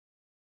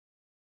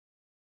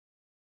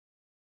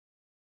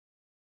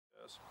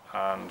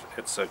And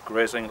it's a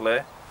grazing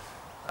lay,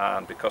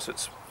 and because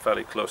it's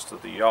fairly close to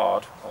the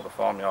yard or the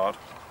farmyard,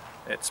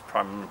 its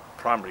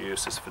primary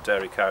use is for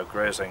dairy cow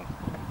grazing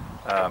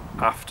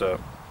after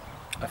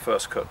a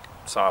first cut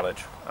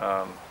silage.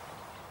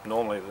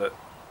 Normally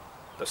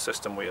the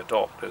system we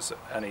adopt is that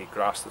any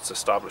grass that's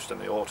established in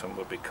the autumn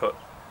would be cut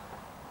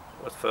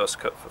with first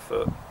cut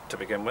to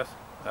begin with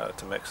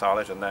to make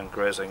silage, and then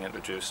grazing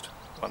introduced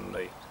when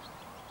the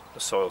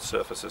soil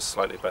surface is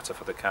slightly better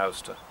for the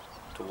cows to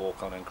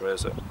walk on and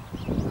graze it.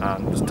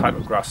 And the type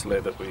of grass lay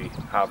that we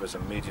have is a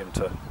medium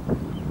to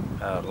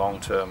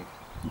long-term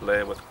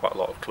lay with quite a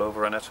lot of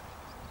clover in it,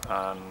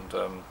 and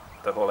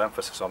the whole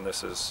emphasis on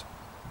this is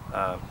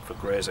for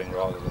grazing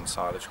rather than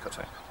silage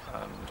cutting.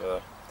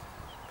 And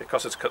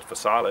because it's cut for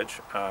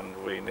silage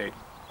and we need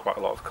quite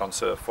a lot of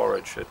conserved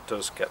forage, it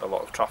does get a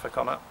lot of traffic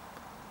on it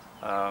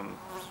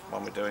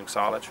when we're doing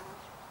silage.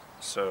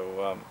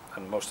 So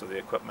and most of the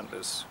equipment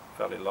is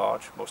fairly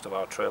large. Most of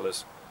our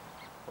trailers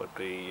would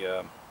be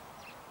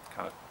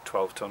kind of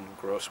 12-ton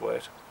gross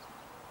weight.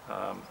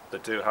 They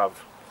do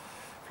have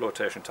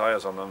flotation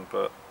tyres on them,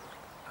 but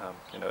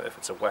you know, if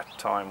it's a wet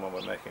time when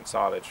we're making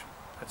silage,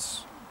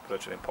 it's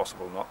virtually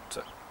impossible not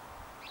to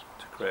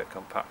create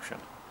compaction.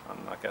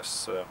 And I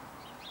guess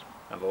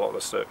in a lot of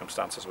the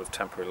circumstances with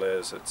temporary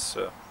layers, it's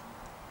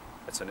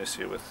an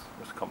issue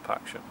with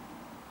compaction.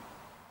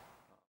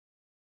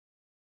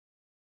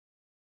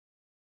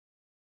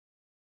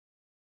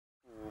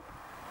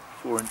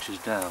 4 inches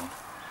down,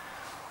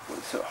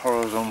 it's a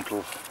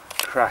horizontal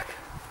crack,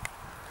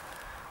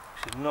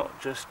 which is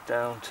not just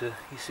down to,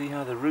 you see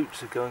how the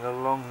roots are going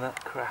along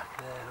that crack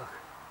there, look.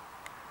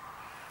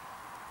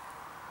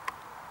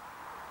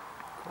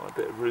 Quite a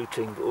bit of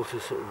rooting, but also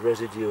sort of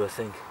residue, I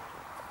think,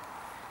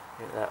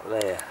 in that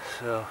layer.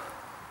 So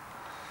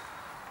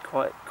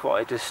quite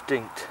a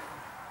distinct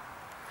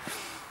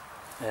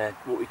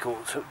what we call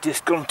sort of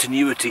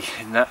discontinuity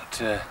in that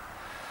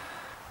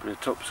bit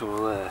of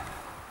topsoil there.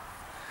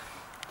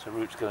 So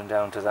roots going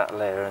down to that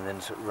layer and then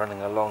sort of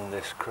running along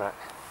this crack.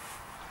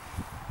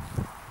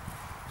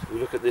 So we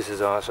look at this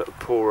as our sort of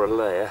poorer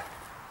layer.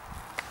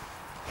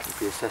 We'll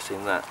be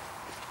assessing that.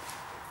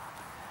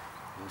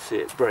 You can see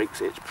it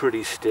breaks, it's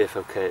pretty stiff.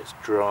 Okay, it's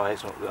dry,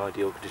 it's not the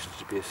ideal conditions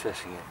to be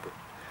assessing it, but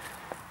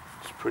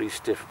it's pretty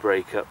stiff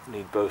breakup,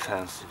 need both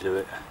hands to do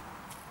it.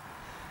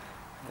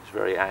 It's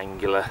very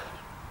angular,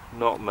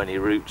 not many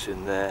roots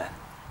in there.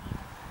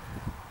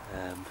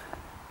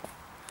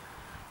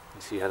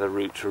 See how the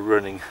roots are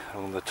running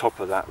along the top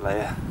of that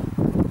layer.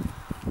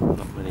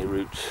 Not many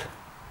roots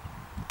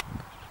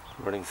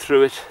running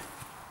through it.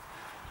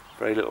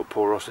 Very little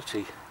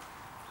porosity.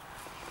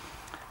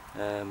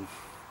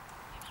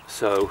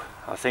 So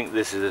I think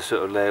this is a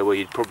sort of layer where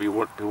you'd probably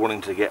be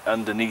wanting to get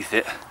underneath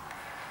it,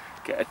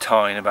 get a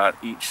tine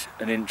about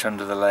an inch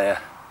under the layer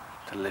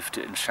to lift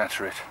it and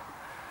shatter it,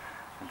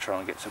 and try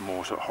and get some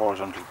more sort of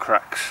horizontal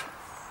cracks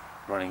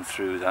running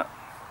through that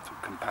sort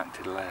of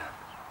compacted layer.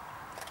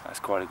 That's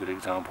quite a good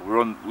example.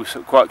 We're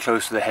sort of quite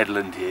close to the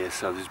headland here,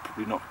 so this is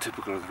probably not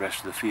typical of the rest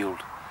of the field,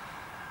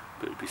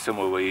 but it'd be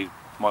somewhere where you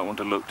might want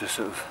to look to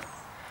sort of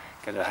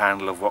get a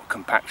handle of what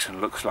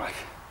compaction looks like.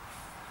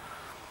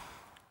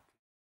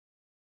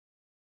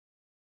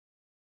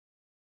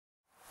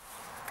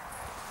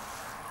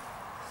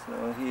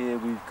 So here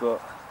we've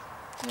got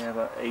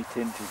about 8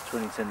 inches,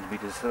 20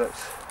 centimetres, so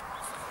that's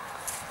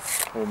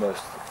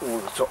almost all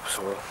the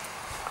topsoil.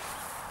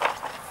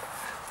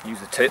 Use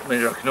the tape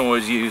measure. I can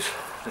always use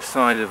the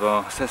side of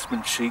our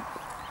assessment sheet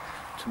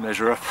to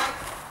measure up.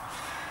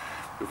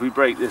 If we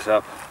break this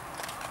up,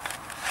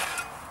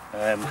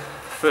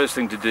 first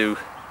thing to do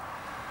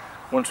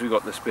once we've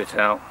got this bit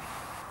out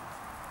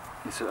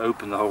is to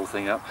open the whole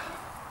thing up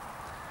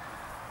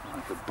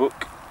like a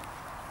book,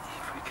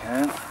 if we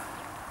can.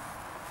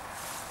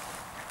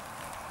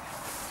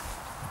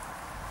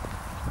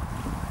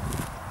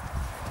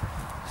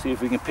 See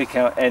if we can pick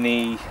out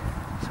any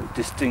sort of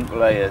distinct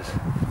layers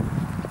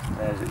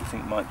that you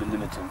think might be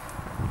limiting.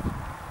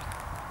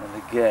 And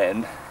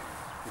again,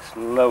 this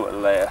lower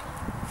layer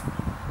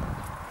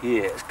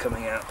here is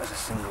coming out as a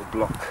single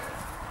block.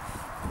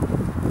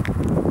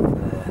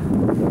 There.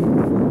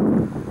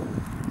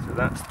 So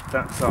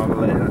that's our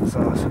layer, that's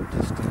our sort of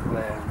distinct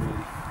layer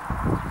really.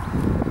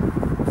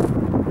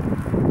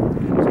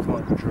 It's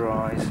quite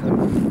dry, so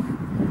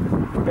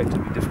expect it to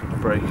be difficult to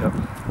break up.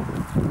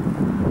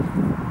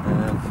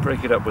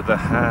 Break it up with the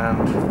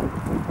hand.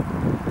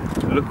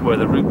 Look where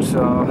the roots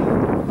are,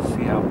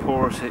 see how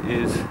porous it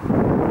is,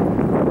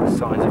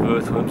 signs of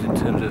earthworms in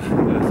terms of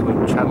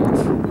earthworm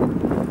channels,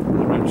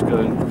 the roots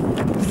going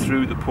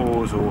through the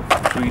pores or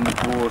between the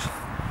pores.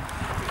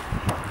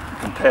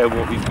 Compare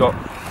what we've got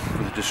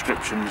with the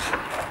descriptions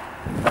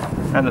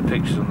and the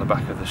pictures on the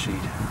back of the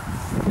sheet.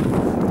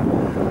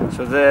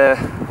 So there,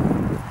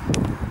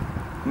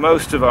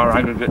 most of our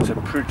aggregates are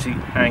pretty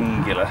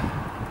angular,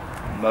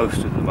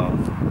 most of them are.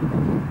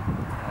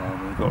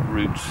 We've got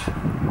roots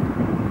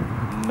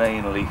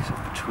mainly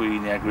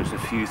between the aggregates, a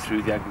few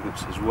through the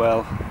aggregates as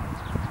well.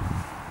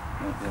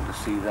 Be able to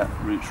see that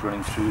roots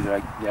running through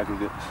the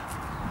aggregates.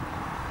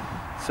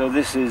 So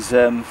this is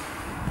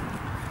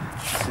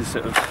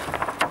sort of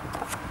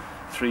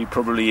 3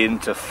 probably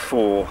into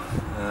 4.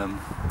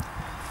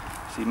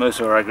 See, most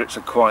of our aggregates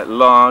are quite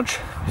large.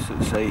 We sort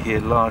of say here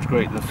large,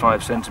 greater than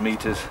 5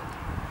 centimetres.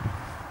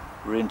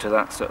 We're into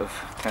that sort of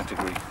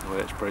category, the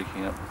way it's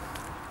breaking up.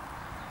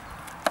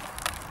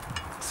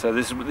 So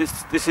this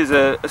is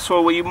a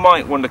soil where you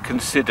might want to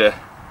consider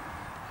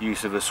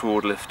use of a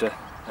sward lifter.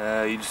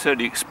 You'd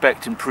certainly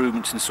expect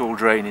improvements in soil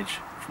drainage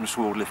from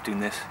sward lifting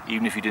this,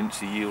 even if you didn't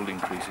see yield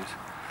increases.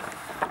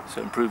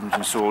 So improvements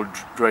in soil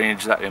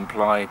drainage, that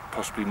imply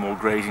possibly more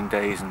grazing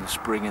days in the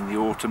spring and the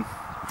autumn,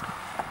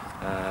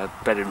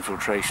 better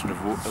infiltration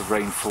of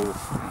rainfall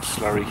and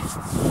slurry,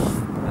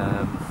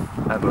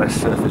 and less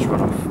surface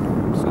runoff,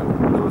 so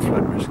lower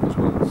flood risk as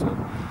well.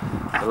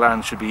 So the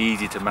land should be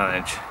easy to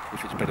manage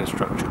if it's better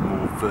structured,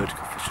 more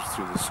vertical fissures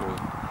through the soil,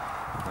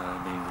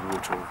 meaning the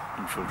water will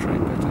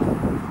infiltrate better.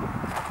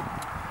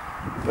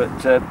 But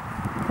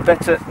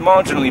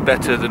marginally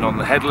better than on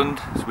the headland.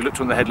 So we looked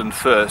on the headland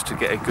first to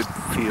get a good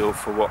feel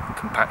for what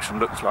compaction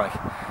looks like.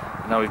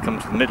 And now we've come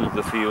to the middle of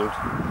the field.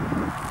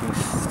 You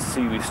can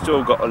see we've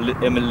still got a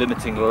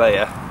limiting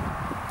layer,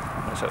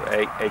 so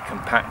a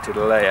compacted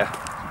layer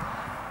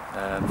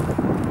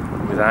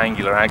with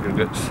angular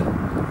aggregates.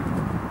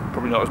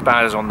 Probably not as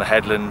bad as on the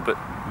headland, but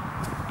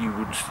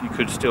you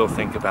could still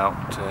think about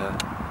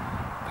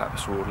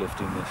perhaps sward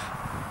lifting this.